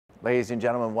Ladies and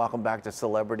gentlemen, welcome back to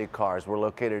Celebrity Cars. We're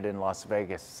located in Las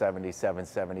Vegas,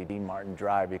 7770 Dean Martin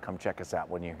Drive. You come check us out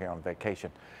when you're here on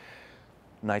vacation.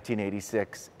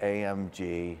 1986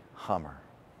 AMG Hummer.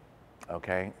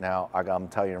 Okay, now I'm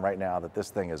telling you right now that this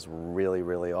thing is really,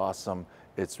 really awesome.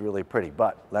 It's really pretty,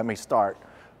 but let me start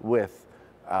with,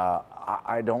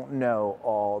 I don't know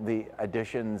all the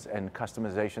additions and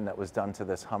customization that was done to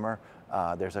this Hummer.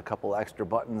 There's a couple extra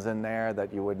buttons in there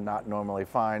that you would not normally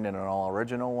find in an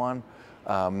all-original one.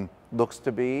 Looks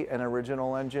to be an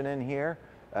original engine in here.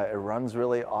 It runs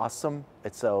really awesome.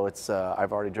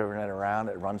 I've already driven it around.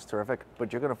 It runs terrific,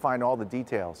 but you're gonna find all the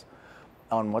details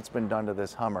on what's been done to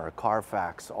this Hummer,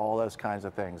 Carfax, all those kinds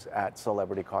of things at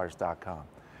celebritycars.com.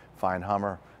 Find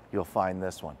Hummer, you'll find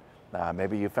this one.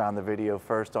 Maybe you found the video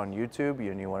first on YouTube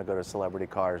and you want to go to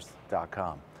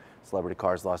celebritycars.com. Celebrity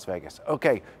Cars Las Vegas.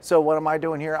 Okay, so what am I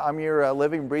doing here? I'm your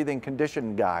living, breathing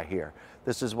condition guy here.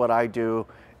 This is what I do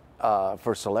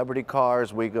for Celebrity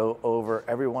Cars. We go over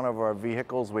every one of our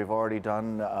vehicles. We've already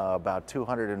done about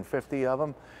 250 of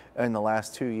them in the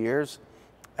last 2 years.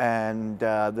 And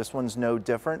this one's no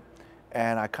different.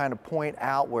 And I kind of point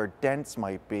out where dents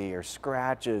might be or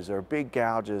scratches or big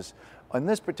gouges. On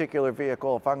this particular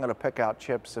vehicle, if I'm going to pick out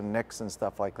chips and nicks and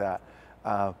stuff like that,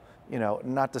 you know,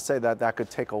 not to say that that could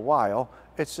take a while.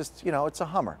 It's just, you know, it's a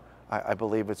Hummer. I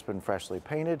believe it's been freshly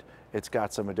painted. It's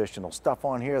got some additional stuff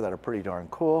on here that are pretty darn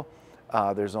cool.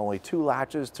 There's only 2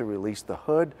 latches to release the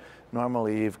hood.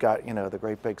 Normally you've got, you know, the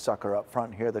great big sucker up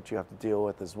front here that you have to deal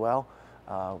with as well.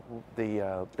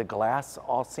 The glass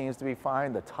all seems to be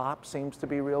fine. The top seems to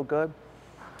be real good.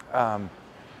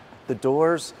 The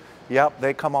doors, yep,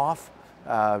 they come off.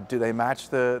 Do they match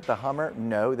the Hummer?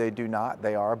 No, they do not.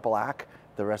 They are black.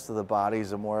 The rest of the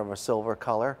bodies are more of a silver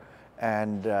color.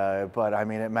 And, but I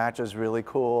mean, it matches really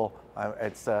cool.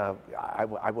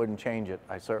 I wouldn't change it.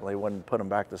 I certainly wouldn't put them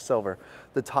back to silver.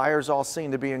 The tires all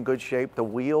seem to be in good shape. The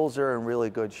wheels are in really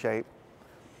good shape.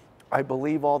 I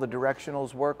believe all the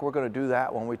directionals work. We're going to do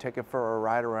that when we take it for a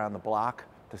ride around the block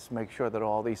to make sure that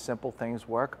all these simple things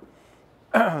work.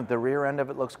 The rear end of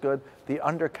it looks good. The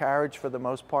undercarriage, for the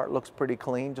most part, looks pretty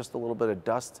clean. Just a little bit of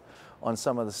dust on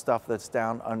some of the stuff that's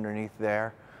down underneath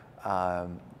there.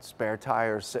 Spare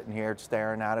tires sitting here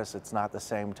staring at us. It's not the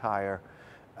same tire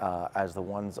as the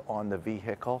ones on the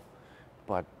vehicle,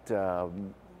 but there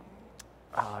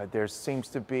seems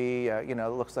to be, you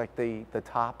know, it looks like the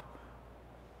top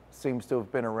seems to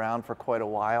have been around for quite a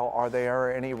while. Are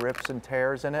there any rips and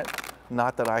tears in it?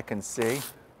 Not that I can see.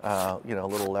 You know, a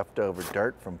little leftover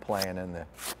dirt from playing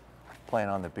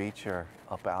on the beach or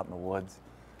up out in the woods.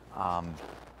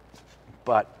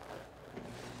 But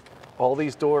all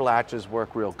these door latches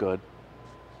work real good.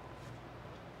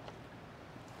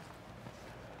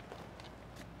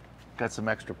 Got some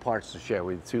extra parts to share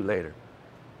with you too later.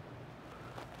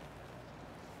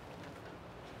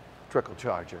 Trickle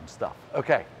charger and stuff.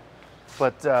 Okay,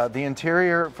 but the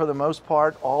interior, for the most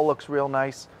part, all looks real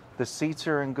nice. The seats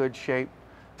are in good shape.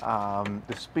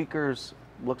 The speakers,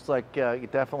 looks like you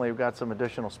definitely got some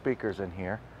additional speakers in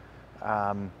here.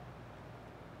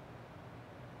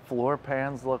 Floor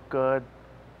pans look good.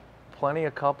 Plenty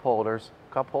of cup holders.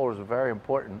 Cup holders are very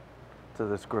important to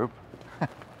this group.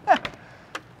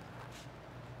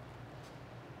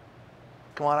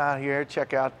 Come on out here,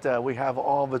 check out, we have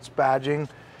all of its badging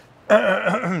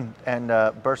and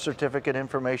birth certificate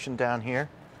information down here.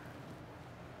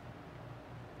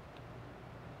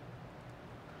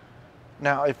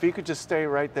 Now, if you could just stay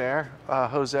right there,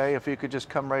 Jose, if you could just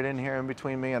come right in here in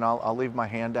between me, and I'll leave my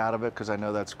hand out of it because I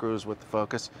know that screws with the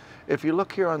focus. If you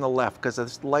look here on the left, because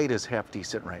this light is half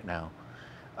decent right now,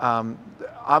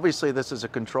 obviously this is a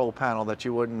control panel that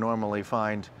you wouldn't normally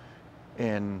find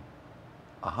in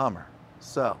a Hummer.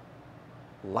 So,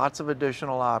 lots of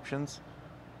additional options.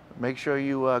 Make sure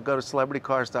you go to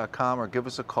celebritycars.com or give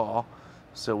us a call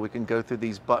so we can go through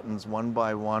these buttons one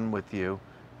by one with you,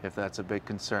 if that's a big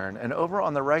concern. And over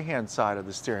on the right-hand side of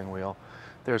the steering wheel,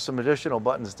 there's some additional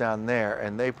buttons down there,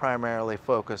 and they primarily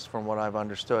focus, from what I've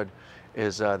understood,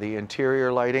 is the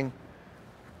interior lighting.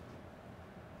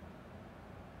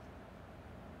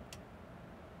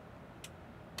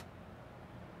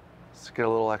 Let's get a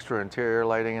little extra interior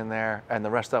lighting in there, and the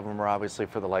rest of them are obviously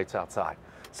for the lights outside.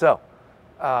 So,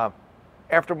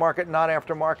 aftermarket, not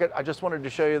aftermarket, I just wanted to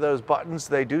show you those buttons.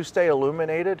 They do stay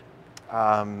illuminated.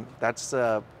 That's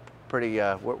pretty,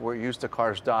 we're used to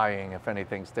cars dying if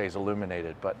anything stays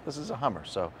illuminated, but this is a Hummer,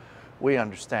 so we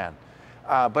understand.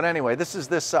 But anyway, this is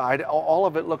this side. All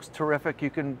of it looks terrific. You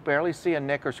can barely see a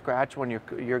nick or scratch when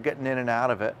you're getting in and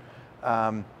out of it.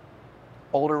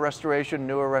 Older restoration,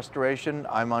 newer restoration,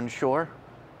 I'm unsure.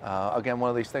 Again, one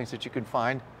of these things that you can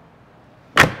find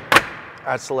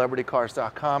at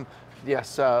celebritycars.com.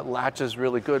 Yes, latch is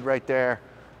really good right there.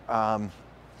 I'm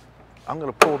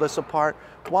going to pull this apart.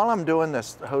 While I'm doing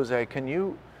this, Jose, can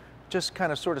you just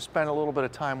kind of sort of spend a little bit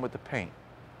of time with the paint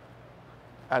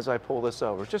as I pull this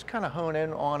over? Just kind of hone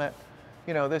in on it.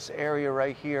 You know, this area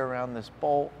right here around this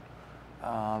bolt.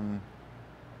 You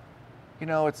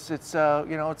know, it's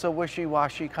a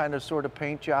wishy-washy kind of sort of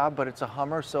paint job, but it's a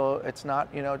Hummer, so it's not,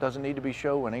 you know, it doesn't need to be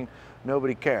show winning.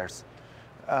 Nobody cares.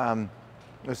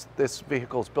 This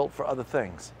vehicle is built for other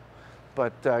things,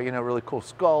 but you know, really cool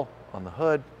skull on the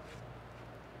hood.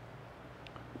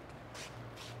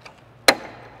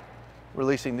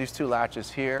 Releasing these two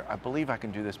latches here. I believe I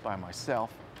can do this by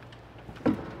myself.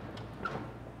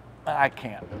 I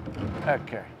can't.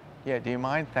 Okay. Yeah, do you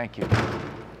mind? Thank you.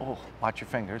 Oh, watch your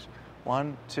fingers.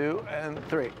 1, 2, and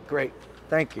 3. Great.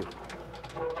 Thank you.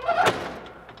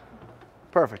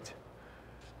 Perfect.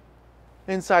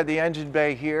 Inside the engine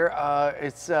bay here,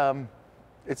 it's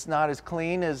not as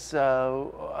clean as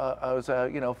a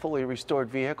you know, fully restored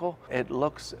vehicle. It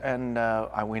looks, and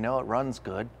we know it runs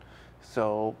good.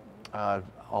 So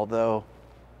although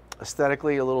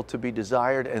aesthetically a little to be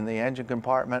desired in the engine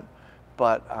compartment,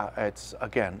 but it's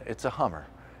a Hummer,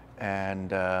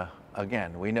 and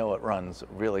again, we know it runs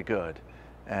really good,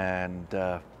 and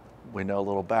we know a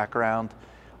little background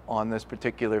on this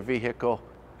particular vehicle,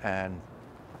 and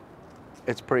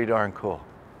it's pretty darn cool.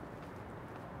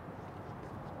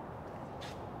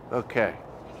 Okay.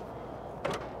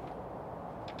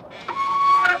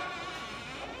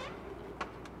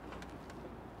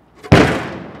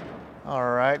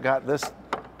 All right, got this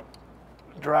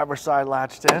driver's side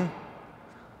latched in.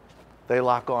 They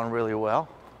lock on really well.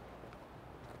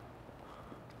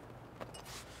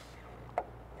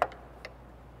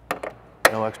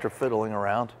 No extra fiddling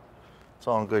around. It's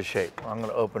all in good shape. I'm going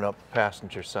to open up the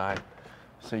passenger side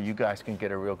so you guys can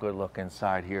get a real good look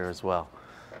inside here as well.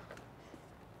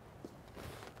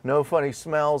 No funny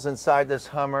smells inside this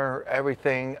Hummer.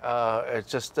 Everything, it's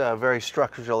just very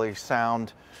structurally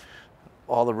sound.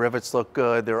 All the rivets look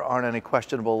good. There aren't any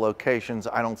questionable locations.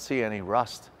 I don't see any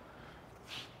rust.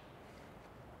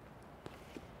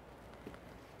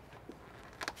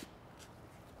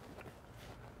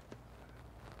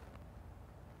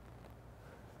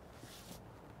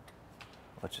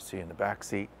 Let you see in the back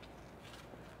seat.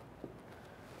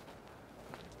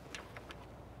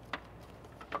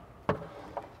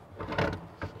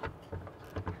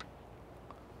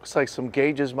 Looks like some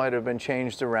gauges might have been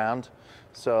changed around.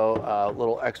 So a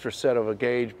little extra set of a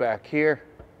gauge back here.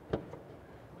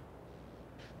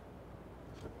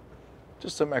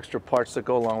 Just some extra parts that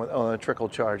go along with the trickle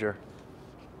charger.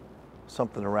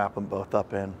 Something to wrap them both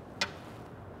up in.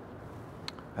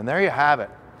 And there you have it.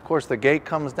 Of course, the gate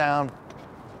comes down.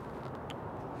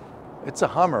 It's a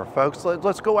Hummer, folks.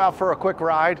 Let's go out for a quick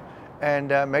ride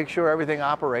and make sure everything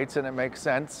operates and it makes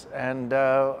sense and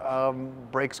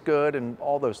brakes good and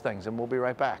all those things, and we'll be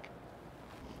right back.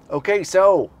 Okay,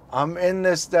 so I'm in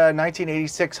this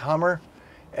 1986 Hummer,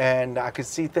 and I can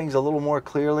see things a little more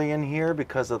clearly in here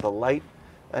because of the light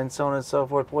and so on and so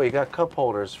forth. Boy, you got cup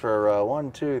holders for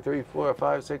 1, 2, 3, 4,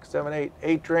 5, 6, 7,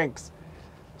 8 drinks.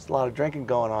 There's a lot of drinking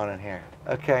going on in here.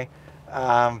 Okay,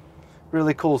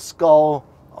 really cool skull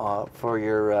for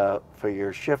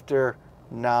your shifter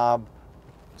knob.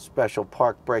 Special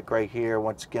park brake right here.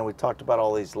 Once again, we talked about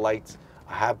all these lights.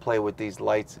 I have played with these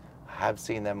lights. I have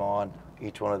seen them on.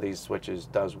 Each one of these switches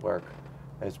does work.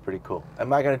 It's pretty cool.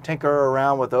 Am I going to tinker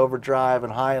around with overdrive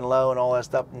and high and low and all that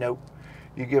stuff? Nope.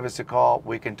 You give us a call.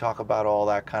 We can talk about all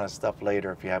that kind of stuff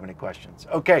later if you have any questions.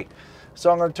 Okay,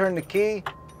 so I'm going to turn the key.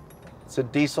 It's a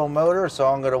diesel motor, so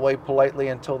I'm going to wait politely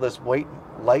until this wait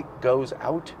light goes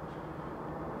out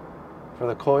for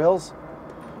the coils.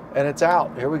 And it's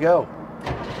out. Here we go.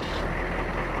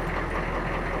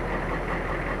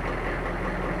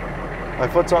 My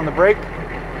foot's on the brake.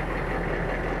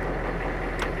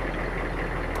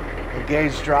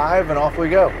 Engage drive, and off we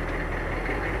go.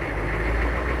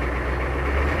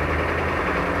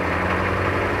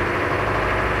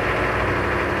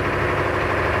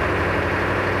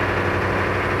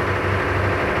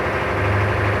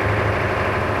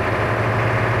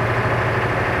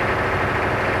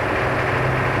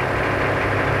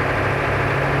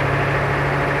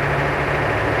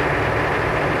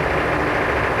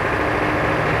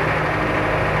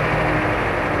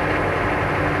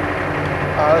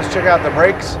 Let's check out the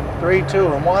brakes. 3,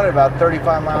 2, and 1 at about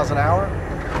 35 miles an hour.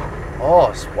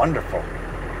 Oh, it's wonderful.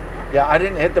 Yeah, I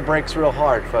didn't hit the brakes real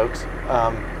hard, folks.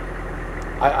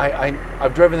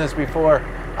 I've driven this before.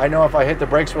 I know if I hit the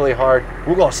brakes really hard,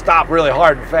 we're gonna stop really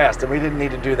hard and fast, and we didn't need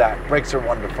to do that. Brakes are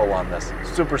wonderful on this,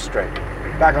 super straight.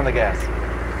 Back on the gas.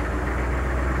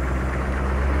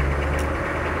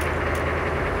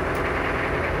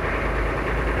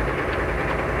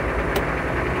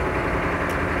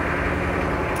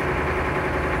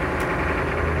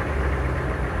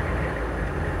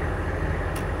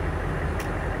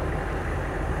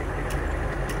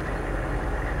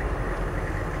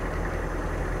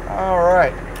 All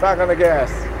right, back on the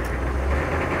gas.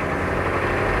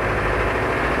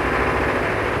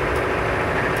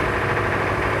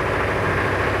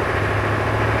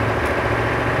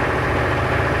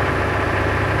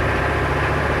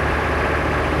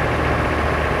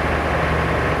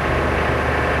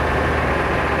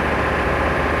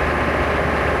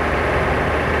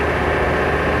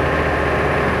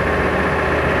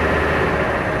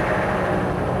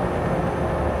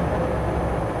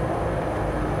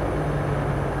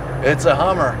 It's a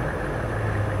Hummer.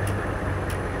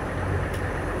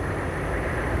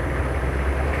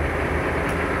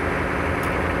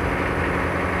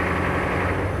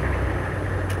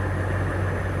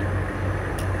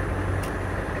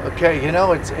 Okay, you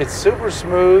know, it's super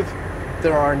smooth.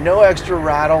 There are no extra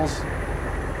rattles.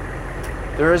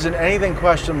 There isn't anything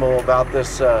questionable about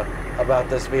this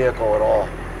vehicle at all.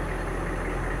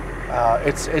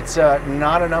 It's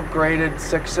not an upgraded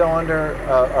six-cylinder,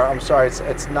 or I'm sorry,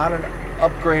 it's not an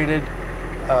upgraded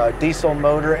diesel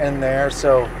motor in there,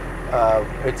 so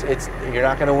you're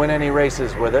not going to win any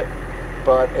races with it,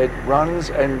 but it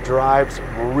runs and drives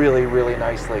really, really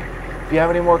nicely. If you have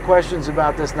any more questions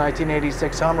about this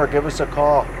 1986 Hummer, give us a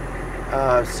call,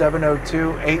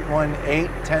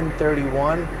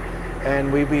 702-818-1031,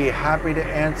 and we'd be happy to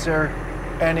answer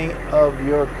any of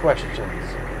your questions.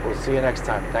 We'll see you next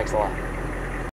time. Thanks a lot.